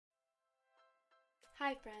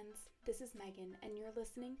Hi, friends. This is Megan, and you're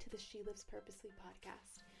listening to the She Lives Purposely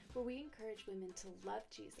podcast, where we encourage women to love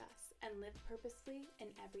Jesus and live purposefully in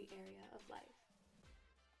every area of life.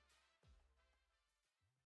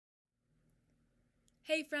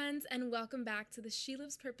 Hey friends, and welcome back to the She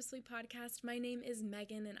Lives Purposely podcast. My name is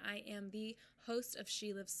Megan, and I am the host of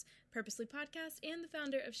She Lives Purposely podcast and the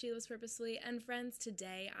founder of She Lives Purposely. And friends,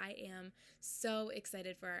 today I am so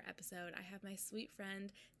excited for our episode. I have my sweet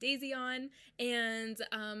friend Daisy on, and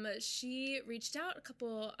she reached out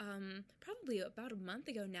probably about a month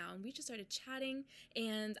ago now, and we just started chatting,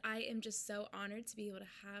 and I am just so honored to be able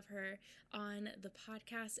to have her on the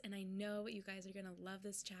podcast, and I know you guys are going to love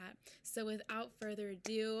this chat. So without further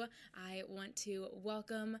ado, I want to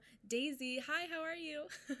welcome Daisy. Hi, how are you?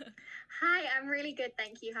 Hi, I'm really good,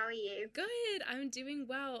 thank you. How are you? Good, I'm doing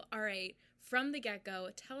well. All right, from the get-go,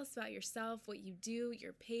 tell us about yourself, what you do,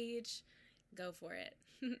 your page. Go for it.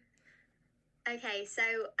 Okay, so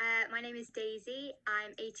my name is Daisy.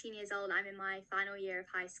 I'm 18 years old. I'm in my final year of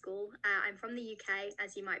high school. I'm from the UK,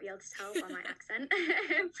 as you might be able to tell by my accent.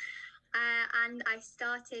 And I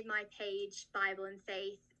started my page, Bible and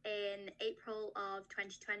Faith, in April of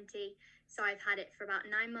 2020. So I've had it for about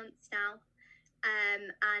 9 months now.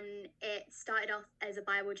 And it started off as a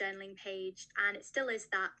Bible journaling page, and it still is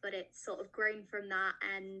that, but it's sort of grown from that.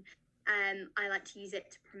 And I like to use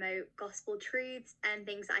it to promote gospel truths and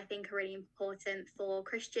things that I think are really important for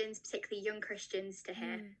Christians, particularly young Christians, to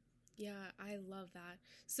hear. Yeah, I love that.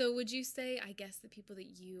 So would you say, I guess, the people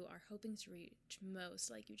that you are hoping to reach most,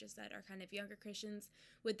 like you just said, are kind of younger Christians?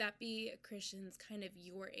 Would that be Christians kind of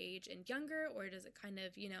your age and younger, or does it kind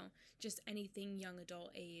of, just anything young adult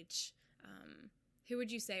age? Who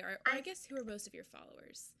would you say, or I guess, who are most of your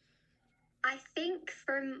followers? I think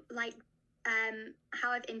from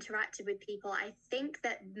how I've interacted with people, I think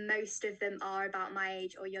that most of them are about my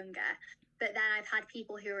age or younger. But then I've had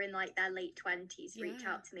people who are in like their late 20s reach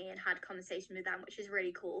out to me and had conversation with them, which is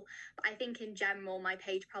really cool. But I think in general, my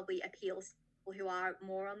page probably appeals to people who are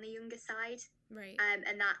more on the younger side. Right.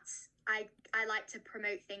 And that's, I like to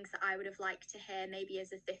promote things that I would have liked to hear maybe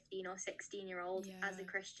as a 15 or 16-year-old as a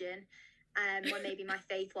Christian, when maybe my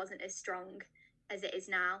faith wasn't as strong as it is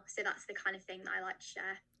now. So that's the kind of thing that I like to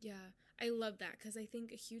share. Yeah, I love that, because I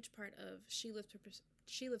think a huge part of She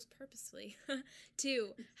Lives Purposefully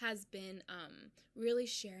too has been really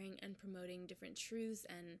sharing and promoting different truths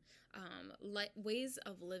and ways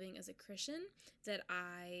of living as a Christian that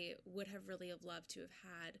I would have really loved to have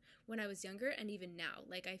had when I was younger, and even now.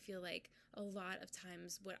 Like, I feel like a lot of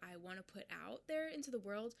times what I want to put out there into the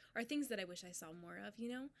world are things that I wish I saw more of,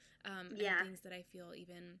 and things that I feel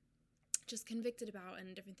even just convicted about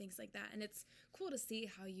and different things like that. And it's cool to see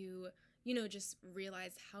how you just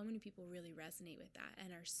realize how many people really resonate with that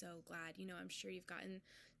and are so glad. I'm sure you've gotten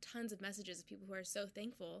tons of messages of people who are so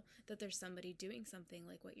thankful that there's somebody doing something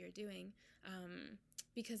like what you're doing,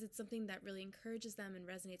 because it's something that really encourages them and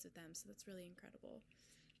resonates with them. So that's really incredible.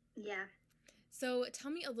 Yeah. So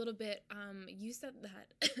tell me a little bit, you said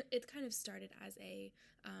that it kind of started as a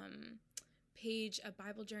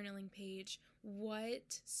Bible journaling page.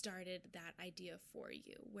 What started that idea for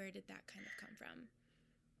you? Where did that kind of come from?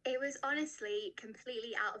 It was honestly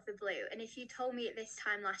completely out of the blue. And if you told me at this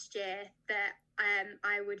time last year that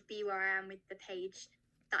I would be where I am with the page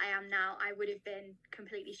that I am now, I would have been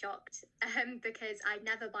completely shocked, because I'd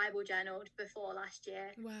never Bible journaled before last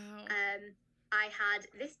year. Wow. I had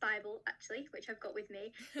this Bible, actually, which I've got with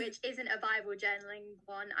me, which isn't a Bible journaling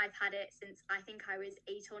one. I've had it since I think I was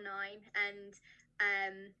 8 or 9.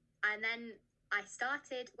 And then I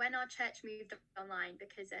started, when our church moved online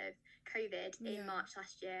because of COVID in March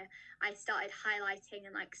last year, I started highlighting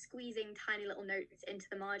and like squeezing tiny little notes into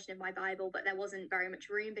the margin of my Bible, but there wasn't very much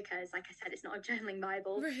room because, like I said, it's not a journaling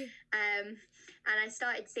Bible. Right. And I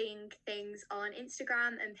started seeing things on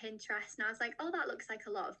Instagram and Pinterest, and I was like, oh, that looks like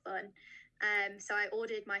a lot of fun. So I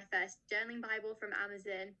ordered my first journaling Bible from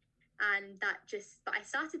Amazon, and but I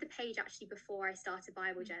started the page actually before I started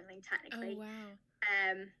Bible journaling, technically. Oh,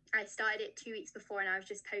 wow. I started it 2 weeks before, and I was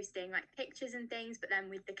just posting like pictures and things, but then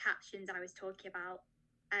with the captions I was talking about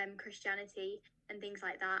Christianity and things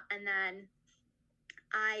like that. And then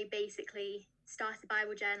I basically started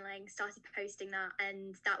Bible journaling, started posting that,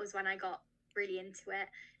 and that was when I got really into it.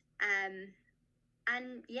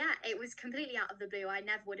 And yeah, it was completely out of the blue. I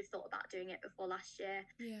never would have thought about doing it before last year,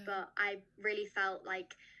 but I really felt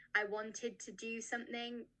like I wanted to do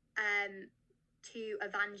something to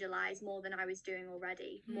evangelize more than I was doing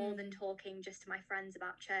already, more than talking just to my friends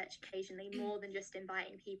about church occasionally, more than just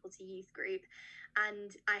inviting people to youth group.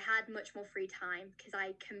 And I had much more free time because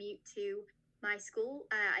I commute to my school,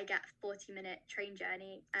 I get a 40-minute train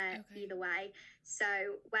journey Okay. either way. So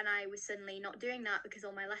when I was suddenly not doing that because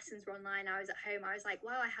all my lessons were online, I was at home, I was like,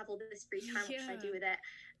 wow, I have all this free time, what should I do with it?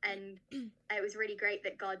 And it was really great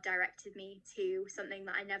that God directed me to something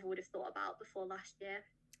that I never would have thought about before last year.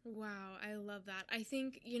 Wow, I love that. I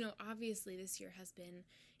think, you know, obviously this year has been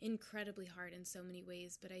incredibly hard in so many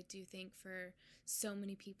ways, but I do think for so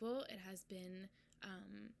many people it has been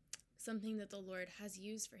something that the Lord has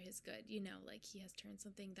used for his good. You know, like he has turned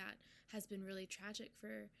something that has been really tragic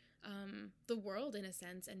for the world in a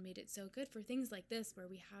sense and made it so good for things like this where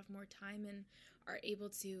we have more time and are able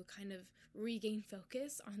to kind of regain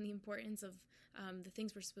focus on the importance of the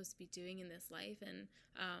things we're supposed to be doing in this life and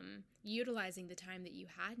utilizing the time that you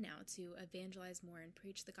had now to evangelize more and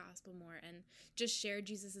preach the gospel more and just share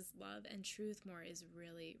Jesus's love and truth more is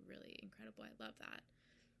really, really incredible. I love that.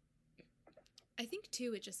 I think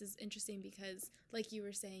too it just is interesting because like you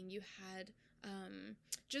were saying you had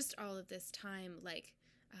just all of this time like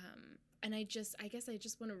and I guess I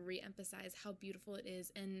just want to re-emphasize how beautiful it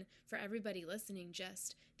is and for everybody listening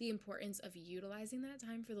just the importance of utilizing that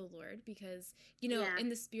time for the Lord because you know in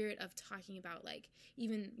the spirit of talking about like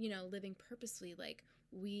even you know living purposefully like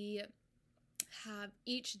we have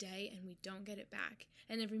each day and we don't get it back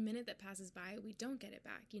and every minute that passes by we don't get it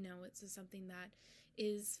back. You know, it's just something that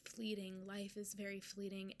is fleeting. Life is very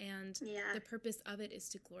fleeting and the purpose of it is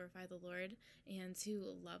to glorify the Lord and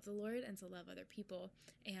to love the Lord and to love other people.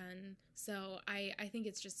 And so I think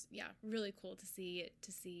it's just really cool to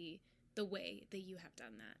see the way that you have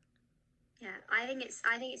done that. Yeah, I think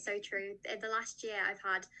it's so true. The last year I've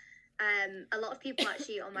had a lot of people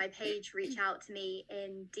actually on my page reach out to me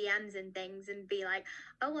in DMs and things and be like,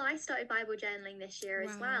 oh, well, I started Bible journaling this year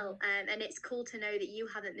as well. And it's cool to know that you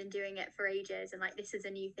haven't been doing it for ages and like this is a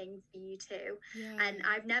new thing for you too. And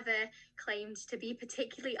I've never claimed to be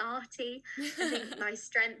particularly arty. I think my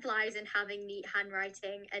strength lies in having neat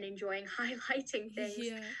handwriting and enjoying highlighting things.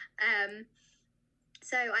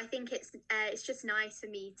 So I think it's just nice for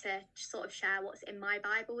me to sort of share what's in my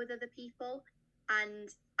Bible with other people. And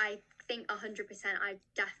I think 100% I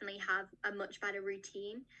definitely have a much better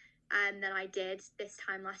routine than I did this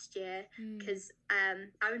time last year because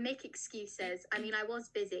I would make excuses. I mean, I was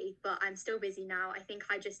busy, but I'm still busy now. I think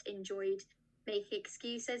I just enjoyed making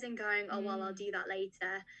excuses and going, oh, well, I'll do that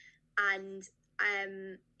later. And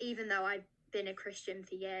even though I've been a Christian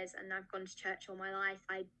for years and I've gone to church all my life,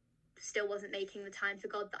 I still wasn't making the time for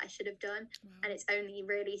God that I should have done. And it's only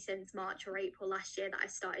really since March or April last year that I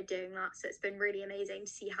started doing that. So it's been really amazing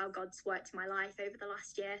to see how God's worked in my life over the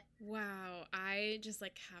last year. Wow, I just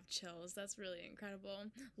like have chills. That's really incredible.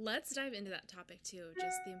 Let's dive into that topic too,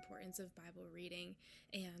 just the importance of Bible reading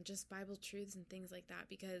and just Bible truths and things like that,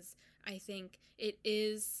 because I think it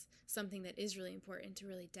is something that is really important to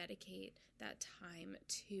really dedicate that time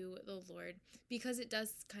to the Lord, because it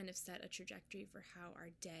does kind of set a trajectory for how our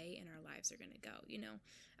day and our lives are going to go, you know?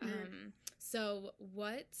 So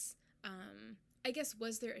I guess,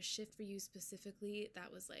 was there a shift for you specifically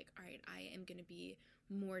that was like, all right, I am going to be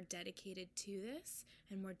more dedicated to this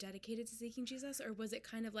and more dedicated to seeking Jesus? Or was it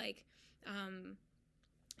kind of like,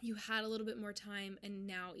 you had a little bit more time and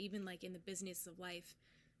now even like in the business of life,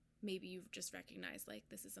 maybe you've just recognized like,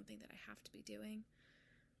 this is something that I have to be doing?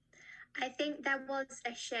 I think there was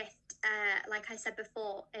a shift, like I said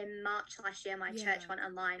before, in March last year, my church went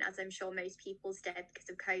online, as I'm sure most people's did because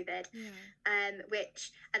of COVID,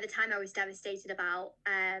 which at the time I was devastated about.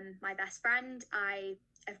 My best friend, I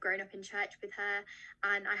have grown up in church with her,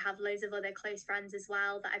 and I have loads of other close friends as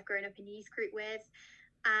well that I've grown up in youth group with.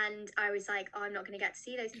 And I was like, oh, I'm not going to get to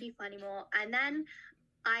see those people anymore. And then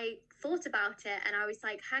I thought about it and I was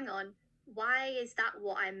like, hang on, why is that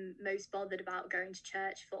what I'm most bothered about going to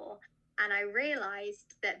church for? And I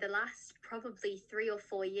realized that the last probably 3 or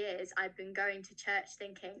 4 years, I've been going to church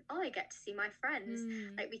thinking, oh, I get to see my friends.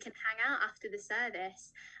 Like, we can hang out after the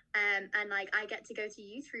service. And like, I get to go to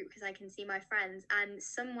youth group because I can see my friends. And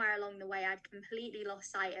somewhere along the way, I'd completely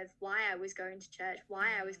lost sight of why I was going to church, why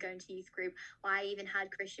I was going to youth group, why I even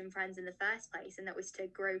had Christian friends in the first place. And that was to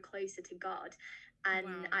grow closer to God.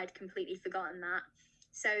 And I'd completely forgotten that.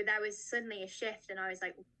 So there was suddenly a shift and I was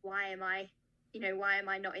like, why am I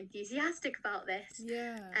not enthusiastic about this?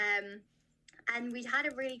 And we'd had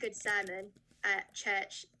a really good sermon at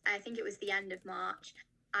church. I think it was the end of March.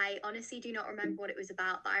 I honestly do not remember what it was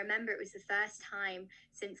about, but I remember it was the first time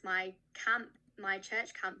since my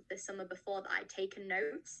church camp the summer before that I'd taken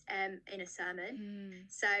notes in a sermon.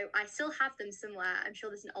 So I still have them somewhere. I'm sure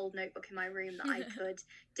there's an old notebook in my room that I could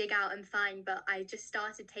dig out and find, but I just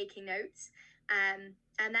started taking notes. And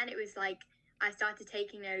then it was like, I started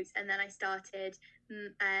taking notes and then I started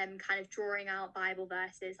kind of drawing out Bible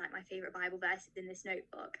verses, like my favorite Bible verses in this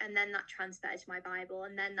notebook, and then that transferred to my Bible,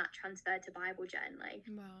 and then that transferred to Bible journaling.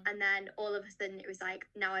 Wow. And then all of a sudden it was like,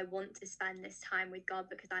 now I want to spend this time with God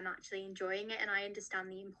because I'm actually enjoying it and I understand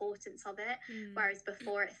the importance of it. Whereas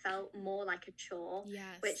before it felt more like a chore,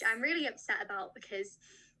 Yes. which I'm really upset about, because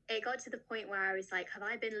it got to the point where I was like, have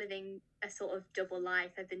I been living a sort of double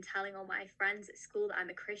life? I've been telling all my friends at school that I'm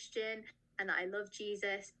a Christian and that I love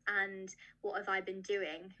Jesus, and what have I been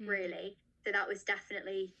doing, really? So that was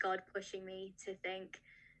definitely God pushing me to think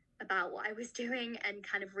about what I was doing and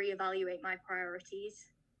kind of reevaluate my priorities.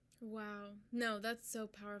 Wow. No, that's so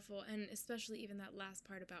powerful. And especially even that last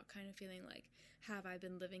part about kind of feeling like, have I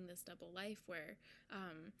been living this double life where,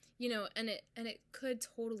 you know, and it could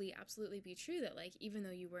totally, absolutely be true that, like, even though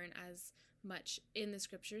you weren't as much in the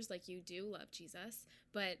scriptures, like, you do love Jesus,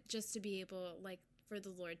 but just to be able, like, for the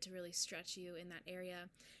Lord to really stretch you in that area.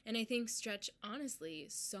 And I think stretch, honestly,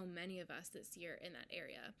 so many of us this year in that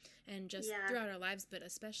area, and just throughout our lives, but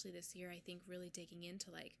especially this year, I think really digging into,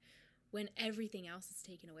 like, when everything else is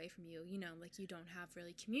taken away from you, you know, like, you don't have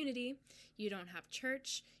really community, you don't have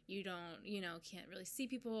church, you don't, you know, can't really see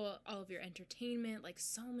people, all of your entertainment, like,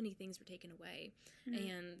 so many things were taken away.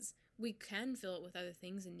 And we can fill it with other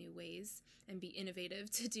things in new ways and be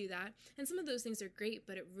innovative to do that. And some of those things are great,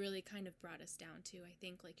 but it really kind of brought us down to, I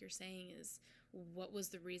think, like you're saying, is what was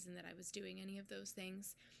the reason that I was doing any of those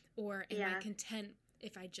things? Or am I content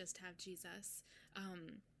if I just have Jesus?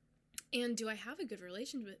 And do I have a good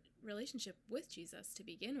relationship with Jesus to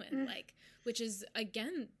begin with? Like, which is,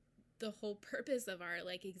 again, the whole purpose of our,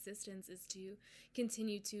 like, existence, is to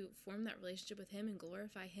continue to form that relationship with him and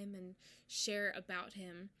glorify him and share about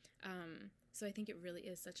him. So I think it really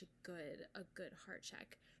is such a good heart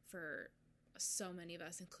check for so many of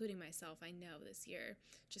us, including myself, I know, this year,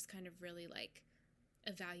 just kind of really, like,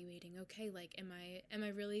 evaluating, okay, like, am I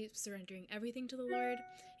really surrendering everything to the Lord,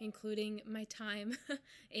 including my time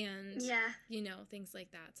and you know, things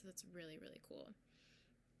like that. So that's really, really cool.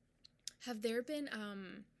 Have there been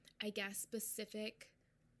I guess specific,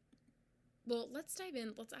 well, let's dive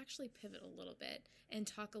in, let's actually pivot a little bit and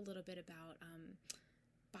talk a little bit about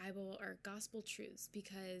Bible or gospel truths,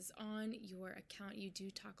 because on your account you do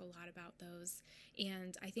talk a lot about those,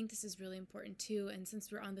 and I think this is really important too. And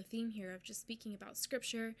since we're on the theme here of just speaking about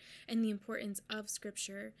scripture and the importance of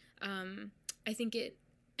scripture, I think it,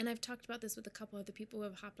 and I've talked about this with a couple other people who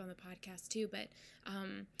have hopped on the podcast too, but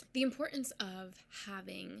the importance of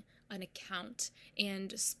having an account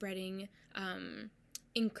and spreading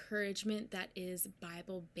encouragement that is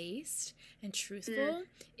Bible-based and truthful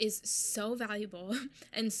is so valuable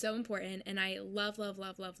and so important. And I love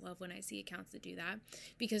when I see accounts that do that,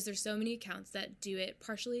 because there's so many accounts that do it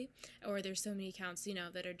partially, or there's so many accounts, you know,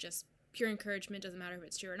 that are just pure encouragement, doesn't matter if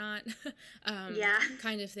it's true or not,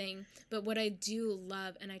 kind of thing. But what I do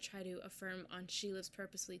love, and I try to affirm on She Lives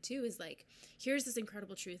Purposefully too, is, like, here's this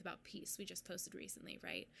incredible truth about peace we just posted recently,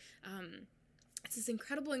 right? It's this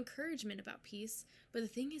incredible encouragement about peace, but the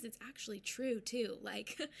thing is, it's actually true too.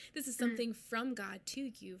 Like, this is something from God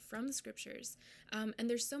to you, from the scriptures. And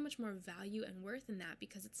there's so much more value and worth in that,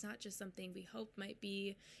 because it's not just something we hope might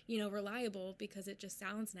be, you know, reliable because it just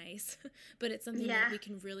sounds nice, but it's something that we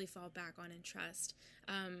can really fall back on and trust.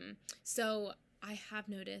 So I have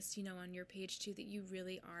noticed, you know, on your page too, that you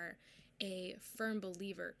really are a firm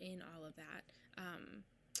believer in all of that,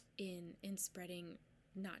 in spreading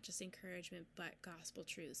not just encouragement, but gospel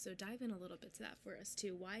truth. So dive in a little bit to that for us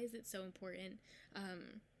too. Why is it so important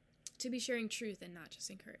to be sharing truth and not just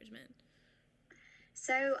encouragement?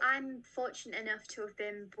 So I'm fortunate enough to have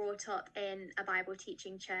been brought up in a Bible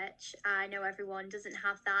teaching church. I know everyone doesn't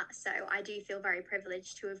have that, so I do feel very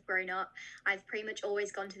privileged to have grown up. I've pretty much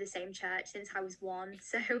always gone to the same church since I was 1,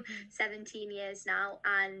 so 17 years now,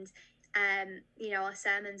 and you know, our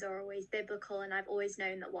sermons are always biblical, and I've always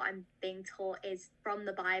known that what I'm being taught is from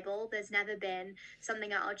the Bible. There's never been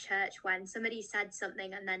something at our church when somebody said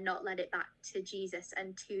something and then not led it back to Jesus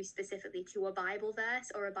and to specifically to a Bible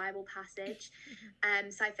verse or a Bible passage.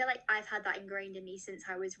 So I feel like I've had that ingrained in me since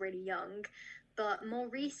I was really young. But more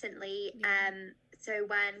recently, so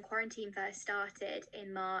when quarantine first started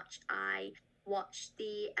in March, I watched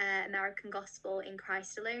the American Gospel in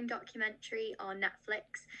Christ Alone documentary on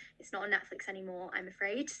Netflix. It's not on Netflix anymore, I'm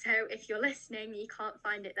afraid. So if you're listening, you can't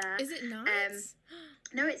find it there. Is it not?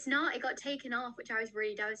 No, it's not. It got taken off, which I was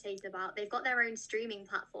really devastated about. They've got their own streaming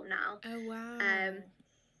platform now. Oh, wow.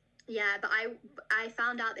 Yeah, but I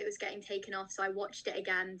found out that it was getting taken off, so I watched it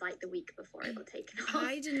again like the week before it got taken off.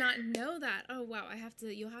 I did not know that. Oh, wow.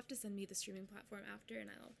 You'll have to send me the streaming platform after,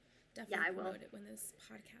 and I'll definitely promote it when this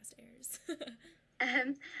podcast airs.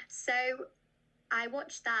 So I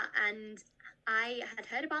watched that, and I had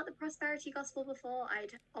heard about the prosperity gospel before.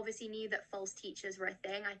 I'd obviously knew that false teachers were a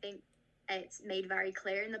thing. I think it's made very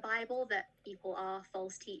clear in the Bible that people are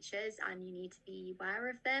false teachers and you need to be aware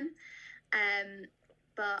of them.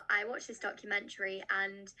 But I watched this documentary,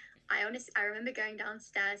 and I remember going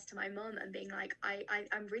downstairs to my mum and being like,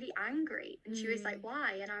 I'm really angry. And she was like,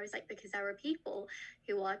 why? And I was like, because there are people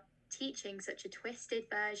who are teaching such a twisted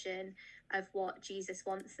version of what Jesus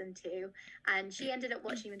wants them to. And she ended up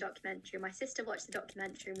watching the documentary. My sister watched the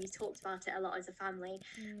documentary, and we talked about it a lot as a family.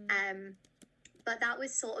 But that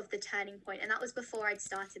was sort of the turning point, and that was before I'd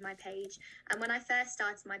started my page. And when I first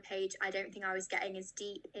started my page, I don't think I was getting as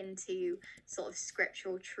deep into sort of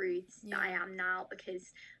scriptural truths that I am now,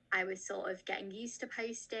 because I was sort of getting used to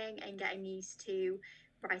posting and getting used to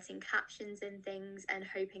writing captions and things and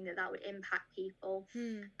hoping that that would impact people.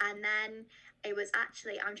 And then it was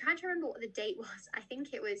actually, I'm trying to remember what the date was. I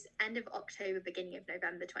think it was end of October, beginning of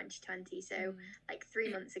November 2020. So like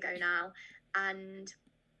 3 months ago now. And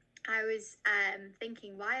I was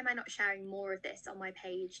thinking, why am I not sharing more of this on my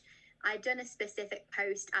page? I'd done a specific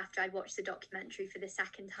post after I'd watched the documentary for the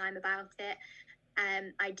second time about it.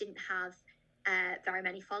 I didn't have very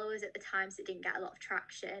many followers at the time, so it didn't get a lot of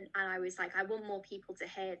traction. And I was like, I want more people to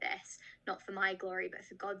hear this, not for my glory, but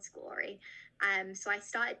for God's glory. So I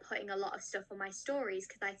started putting a lot of stuff on my stories,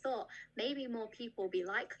 because I thought maybe more people will be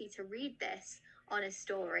likely to read this on a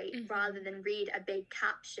story rather than read a big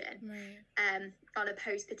caption on a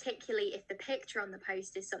post, particularly if the picture on the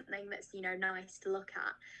post is something that's, you know, nice to look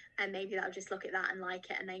at, and maybe they'll just look at that and like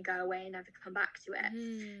it and then go away and never come back to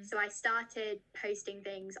it. So I started posting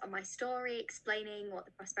things on my story, explaining what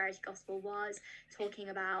the prosperity gospel was, talking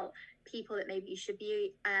about people that maybe you should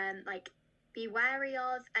be be wary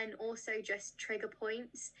of, and also just trigger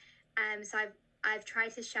points. So I've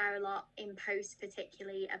tried to share a lot in posts,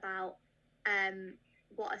 particularly about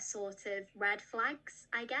what are sort of red flags,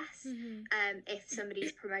 I guess, if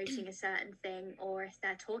somebody's promoting a certain thing, or if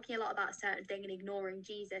they're talking a lot about a certain thing and ignoring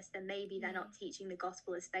Jesus, then maybe they're not teaching the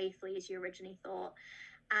gospel as faithfully as you originally thought.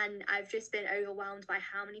 And I've just been overwhelmed by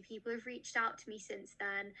how many people have reached out to me since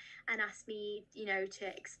then and asked me, you know, to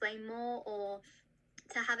explain more or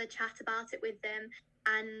to have a chat about it with them.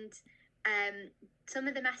 And some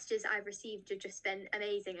of the messages I've received have just been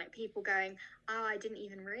amazing, like people going, oh, I didn't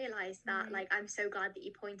even realize that, like, I'm so glad that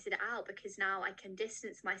you pointed it out, because now I can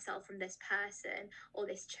distance myself from this person or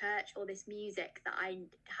this church or this music that I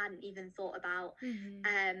hadn't even thought about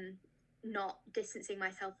not distancing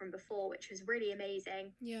myself from before, which was really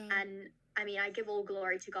amazing. And I mean, I give all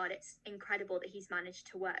glory to God. It's incredible that he's managed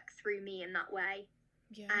to work through me in that way.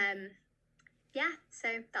 So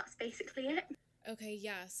that's basically it. Okay,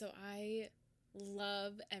 yeah, so I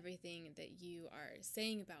love everything that you are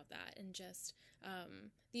saying about that, and just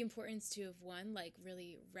the importance too of one, like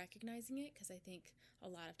really recognizing it, because I think a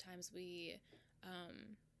lot of times we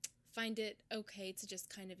find it okay to just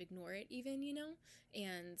kind of ignore it even, you know,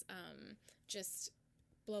 and just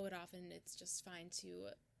blow it off, and it's just fine to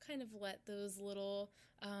kind of let those little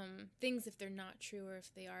things, if they're not true or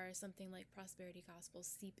if they are something like prosperity gospel,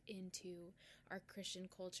 seep into our Christian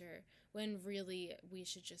culture, when really we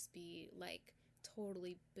should just be like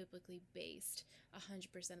totally biblically based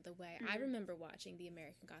 100% of the way. I remember watching the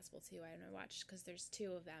American Gospel too. I watched, because there's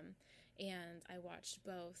two of them, and I watched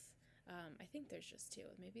both. I think there's just two.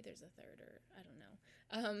 Maybe there's a third, or I don't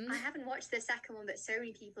know. I haven't watched the second one, but so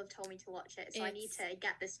many people have told me to watch it. So I need to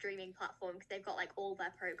get the streaming platform, because they've got like all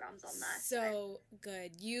their programs on there. So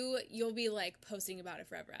good. You'll be like posting about it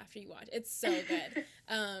forever after you watch. It's so good.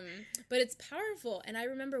 But it's powerful. And I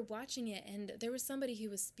remember watching it, and there was somebody who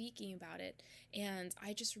was speaking about it, and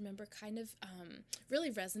I just remember kind of really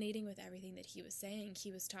resonating with everything that he was saying.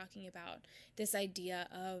 He was talking about this idea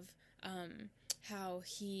of how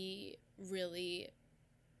he really,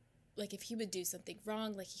 like, if he would do something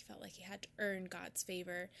wrong, like he felt like he had to earn God's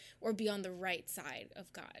favor or be on the right side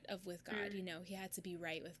of God, with God, you know, he had to be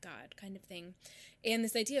right with God, kind of thing. And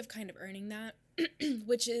this idea of kind of earning that,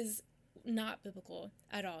 which is not biblical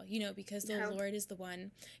at all, you know, because the Lord is the one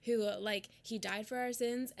who, like, he died for our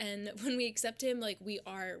sins, and when we accept him, like, we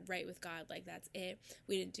are right with God, like, that's it.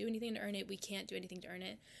 We didn't do anything to earn it. We can't do anything to earn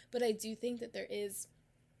it. But I do think that there is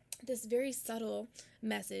this very subtle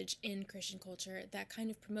message in Christian culture that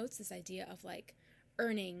kind of promotes this idea of like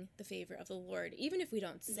earning the favor of the Lord, even if we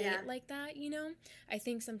don't say it like that, you know. I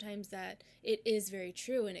think sometimes that it is very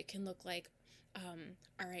true, and it can look like,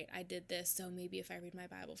 all right, I did this, so maybe if I read my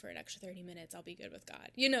Bible for an extra 30 minutes, I'll be good with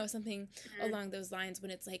God, you know, something along those lines,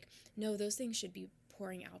 when it's like, no, those things should be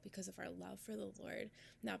pouring out because of our love for the Lord,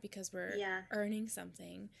 not because we're earning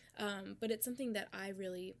something. But it's something that I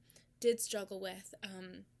really did struggle with,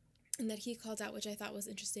 and that he called out, which I thought was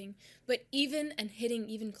interesting. But even, and hitting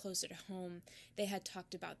even closer to home, they had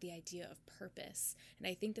talked about the idea of purpose. And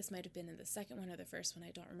I think this might have been in the second one or the first one,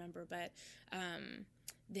 I don't remember, but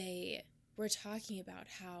they were talking about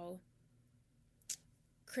how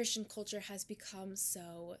Christian culture has become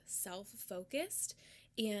so self-focused,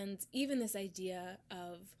 and even this idea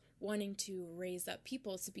of wanting to raise up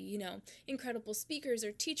people to be, incredible speakers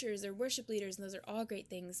or teachers or worship leaders, and those are all great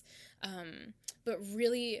things, but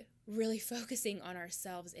really, really focusing on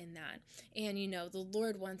ourselves in that. And, the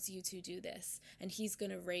Lord wants you to do this, and he's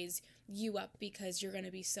going to raise you up because you're going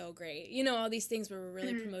to be so great. All these things where we're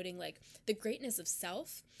really promoting, like, the greatness of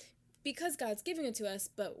self, because God's giving it to us,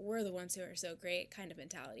 but we're the ones who are so great kind of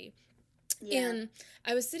mentality. Yeah. And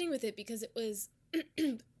I was sitting with it because it was,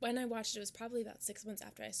 when I watched it, it was probably about 6 months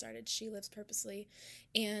after I started She Lives Purposely,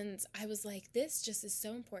 and I was like, this just is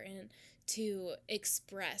so important to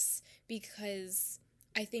express, because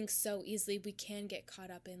I think so easily we can get caught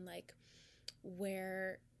up in, like,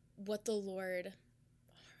 what the Lord,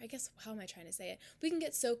 I guess, how am I trying to say it? We can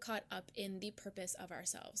get so caught up in the purpose of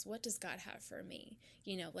ourselves. What does God have for me?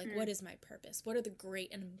 What is my purpose? What are the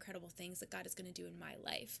great and incredible things that God is going to do in my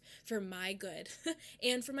life for my good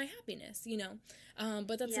and for my happiness,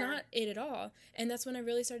 But that's not it at all. And that's when I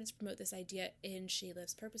really started to promote this idea in She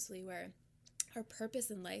Lives Purposely, where our purpose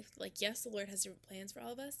in life, like, yes, the Lord has different plans for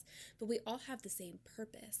all of us, but we all have the same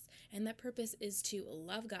purpose. And that purpose is to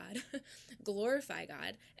love God, glorify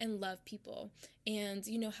God, and love people. And,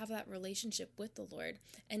 have that relationship with the Lord.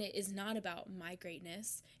 And it is not about my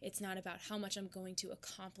greatness. It's not about how much I'm going to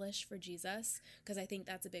accomplish for Jesus, because I think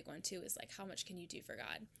that's a big one too, is like, how much can you do for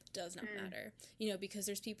God? Does not matter, because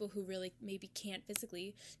there's people who really maybe can't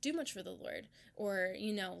physically do much for the Lord, or,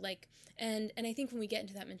 and I think when we get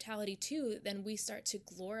into that mentality too, then we start to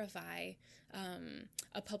glorify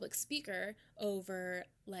a public speaker over,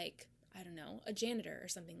 like, I don't know, a janitor or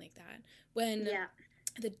something like that, when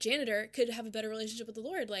the janitor could have a better relationship with the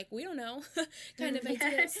Lord, like, we don't know, kind of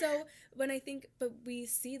idea. So but we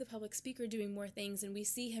see the public speaker doing more things, and we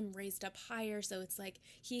see him raised up higher, so it's like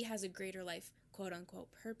he has a greater life, quote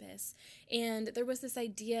unquote, purpose. And there was this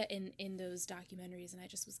idea in those documentaries, and I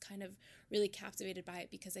just was kind of really captivated by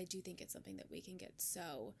it, because I do think it's something that we can get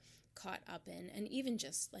so caught up in. And even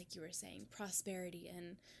just like you were saying, prosperity,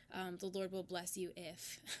 and the Lord will bless you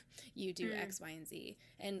if you do X, Y, and Z,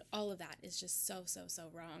 and all of that is just so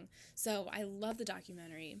wrong. So I love the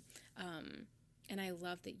documentary, and I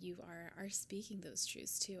love that you are speaking those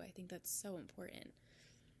truths too. I think that's so important.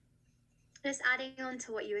 Just adding on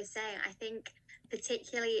to what you were saying, I think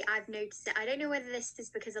particularly I've noticed it. I don't know whether this is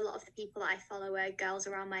because a lot of the people that I follow are girls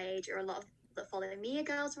around my age, or a lot of people that follow me are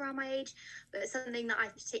girls around my age, but something that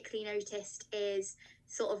I've particularly noticed is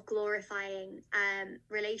sort of glorifying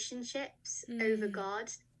relationships over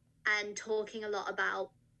God, and talking a lot about,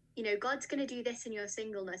 God's going to do this in your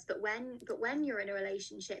singleness, but when you're in a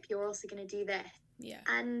relationship, you're also going to do this. Yeah.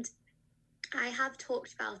 And I have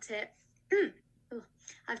talked about it.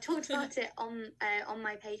 I've talked about it on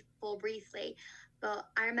my page before briefly, but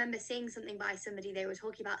I remember seeing something by somebody. They were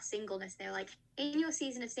talking about singleness. They were like, in your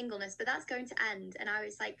season of singleness, but that's going to end. And I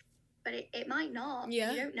was like, but it might not.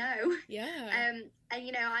 Yeah. You don't know. Yeah. And I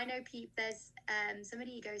know there's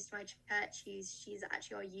somebody who goes to my church. She's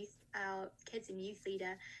actually our kids and youth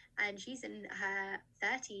leader, and she's in her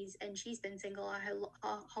 30s, and she's been single her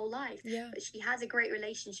whole life. Yeah. But she has a great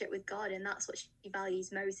relationship with God, and that's what she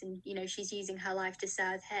values most. And she's using her life to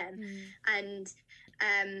serve Him. And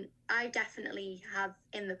I definitely have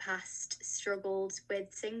in the past struggled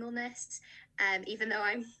with singleness. Even though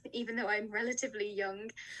I'm relatively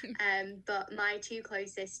young, but my two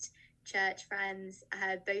closest church friends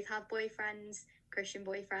both have boyfriends, Christian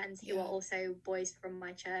boyfriends, who are also boys from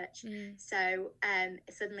my church. So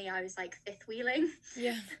suddenly I was like fifth wheeling,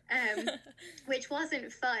 which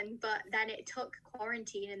wasn't fun. But then it took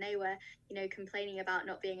quarantine, and they were complaining about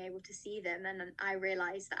not being able to see them, and I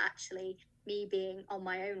realized that actually me being on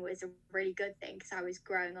my own was a really good thing, because I was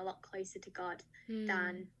growing a lot closer to God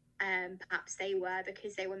than perhaps they were,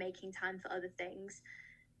 because they were making time for other things.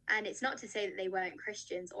 And it's not to say that they weren't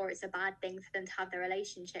Christians, or it's a bad thing for them to have their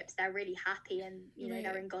relationships. They're really happy, and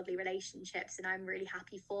they're in godly relationships, and I'm really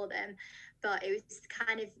happy for them. But it was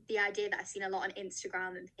kind of the idea that I've seen a lot on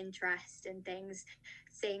Instagram and Pinterest and things,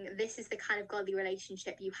 saying this is the kind of godly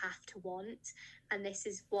relationship you have to want, and this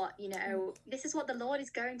is what this is what the Lord is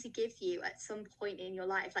going to give you at some point in your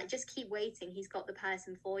life. Like, just keep waiting. He's got the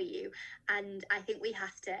person for you. And I think we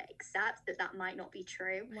have to accept that might not be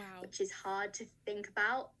true. Wow. Which is hard to think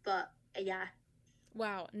about, but yeah.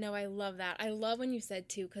 Wow. No, I love that. I love when you said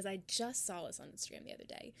too, because I just saw this on Instagram the other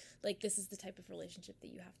day. Like, this is the type of relationship that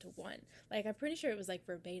you have to want. Like, I'm pretty sure it was like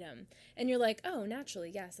verbatim. And you're like, oh, naturally,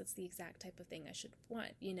 yes, that's the exact type of thing I should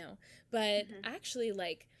want, you know? But actually,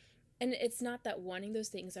 like, and it's not that wanting those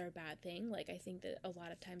things are a bad thing. Like, I think that a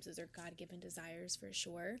lot of times those are God-given desires for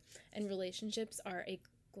sure. And relationships are a,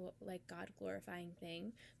 like, God-glorifying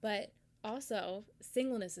thing. But also,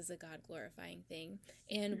 singleness is a God glorifying thing,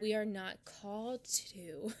 and we are not called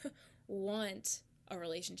to want a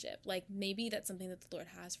relationship. Like, maybe that's something that the Lord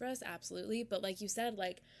has for us, absolutely. But like you said,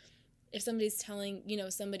 like, if somebody's telling, you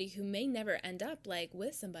know, somebody who may never end up like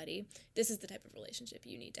with somebody, this is the type of relationship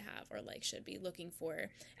you need to have, or like should be looking for,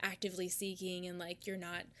 actively seeking, and like you're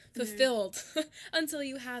not fulfilled until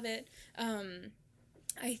you have it,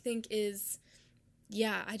 I think is,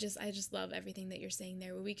 yeah, I just love everything that you're saying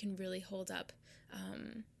there, where we can really hold up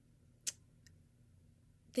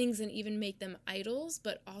things and even make them idols,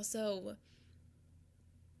 but also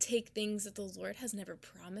take things that the Lord has never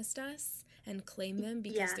promised us and claim them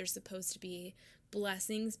because they're supposed to be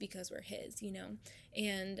blessings because we're His, you know?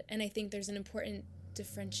 And I think there's an important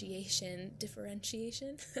differentiation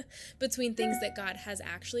between things that God has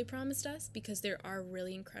actually promised us, because there are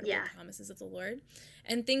really incredible promises of the Lord,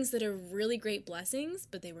 and things that are really great blessings,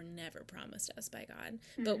 but they were never promised us by God.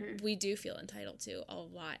 But we do feel entitled to a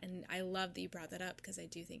lot, and I love that you brought that up, because I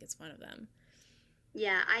do think it's one of them.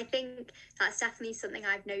 Yeah, I think that's definitely something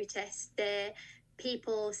I've noticed. The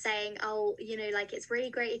people saying, oh, you know, like, it's really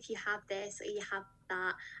great if you have this or you have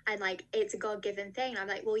that, and like, it's a God-given thing. I'm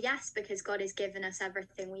like, well, yes, because God has given us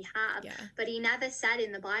everything we have, but He never said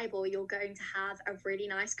in the Bible you're going to have a really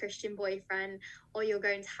nice Christian boyfriend, or you're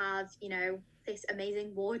going to have, you know, this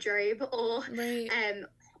amazing wardrobe, or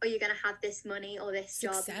or you're going to have this money or this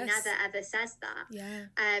job. He never ever says that.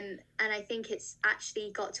 And I think it's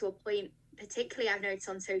actually got to a point, particularly I've noticed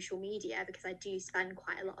on social media, because I do spend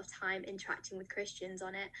quite a lot of time interacting with Christians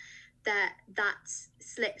on it, that's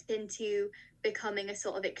slipped into becoming a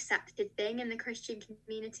sort of accepted thing in the Christian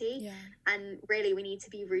community. And really we need to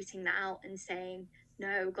be rooting that out and saying,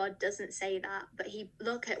 no, God doesn't say that, but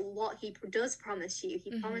look at what He does promise you.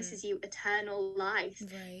 He promises you eternal life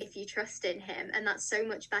if you trust in Him, and that's so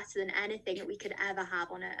much better than anything that we could ever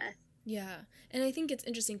have on earth. Yeah, and I think it's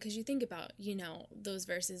interesting because you think about, you know, those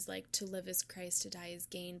verses like, to live is Christ, to die is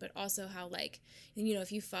gain, but also how, like, you know,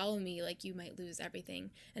 if you follow me, like, you might lose everything.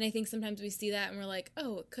 And I think sometimes we see that and we're like,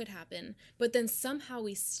 oh, it could happen, but then somehow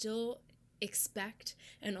we still expect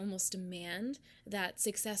and almost demand that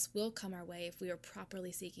success will come our way if we are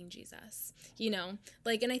properly seeking Jesus, you know,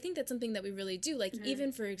 like, and I think that's something that we really do, like,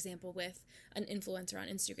 even for example with an influencer on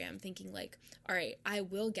Instagram, thinking like, all right, I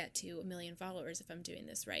will get to 1 million followers if I'm doing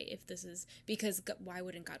this right, if this is, because why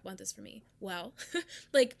wouldn't God want this for me? Well,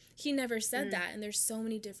 like, He never said that, and there's so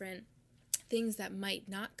many different things that might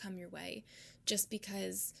not come your way. Just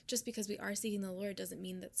because we are seeking the Lord doesn't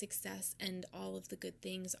mean that success and all of the good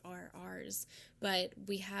things are ours, but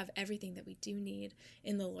we have everything that we do need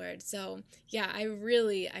in the Lord. So yeah, I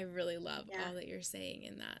really love all that you're saying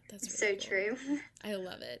in that. That's really so cool. True. I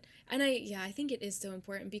love it. And I think it is so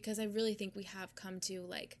important, because I really think we have come to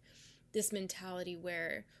like this mentality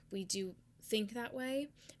where we do think that way,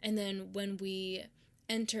 and then when we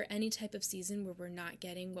enter any type of season where we're not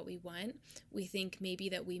getting what we want, we think maybe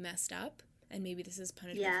that we messed up, and maybe this is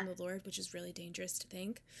punishment from the Lord, which is really dangerous to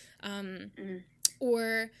think.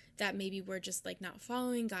 Or that maybe we're just like not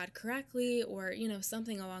following God correctly, or, you know,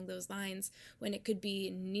 something along those lines, when it could be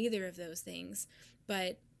neither of those things.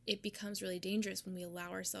 But it becomes really dangerous when we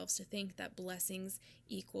allow ourselves to think that blessings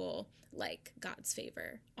equal like God's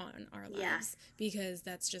favor on our lives, because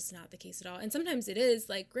that's just not the case at all. And sometimes it is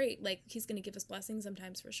like, great, like He's going to give us blessings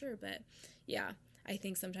sometimes for sure. But yeah, I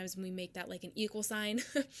think sometimes when we make that like an equal sign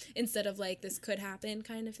instead of like this could happen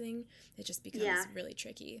kind of thing, it just becomes really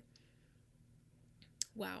tricky.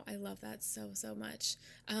 Wow, I love that so much.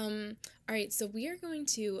 All right, so we are going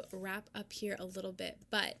to wrap up here a little bit,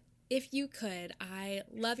 but if you could, I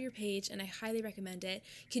love your page and I highly recommend it.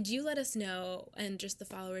 Could you let us know, and just the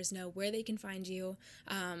followers know, where they can find you,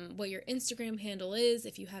 what your Instagram handle is,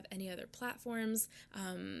 if you have any other platforms?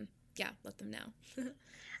 Let them know.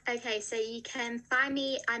 Okay, so you can find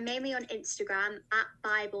me, I'm mainly on Instagram at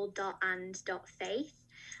bible.and.faith.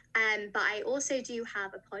 But I also do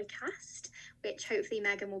have a podcast, which hopefully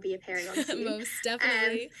Megan will be appearing on soon. Most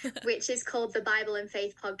definitely. Which is called the Bible and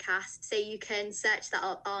Faith Podcast. So you can search that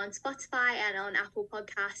up on Spotify and on Apple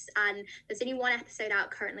Podcasts. And there's only one episode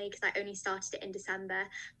out currently, because I only started it in December.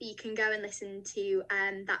 But you can go and listen to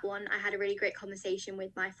that one. I had a really great conversation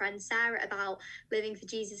with my friend Sarah about living for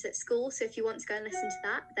Jesus at school. So if you want to go and listen to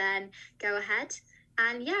that, then go ahead.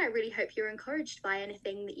 And yeah, I really hope you're encouraged by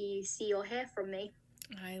anything that you see or hear from me.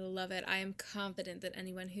 I love it. I am confident that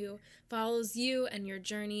anyone who follows you and your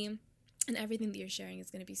journey and everything that you're sharing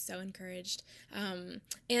is going to be so encouraged,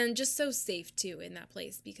 and just so safe too in that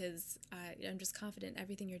place, because I'm just confident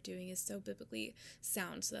everything you're doing is so biblically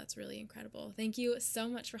sound. So that's really incredible. Thank you so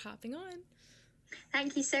much for hopping on.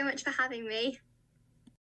 Thank you so much for having me.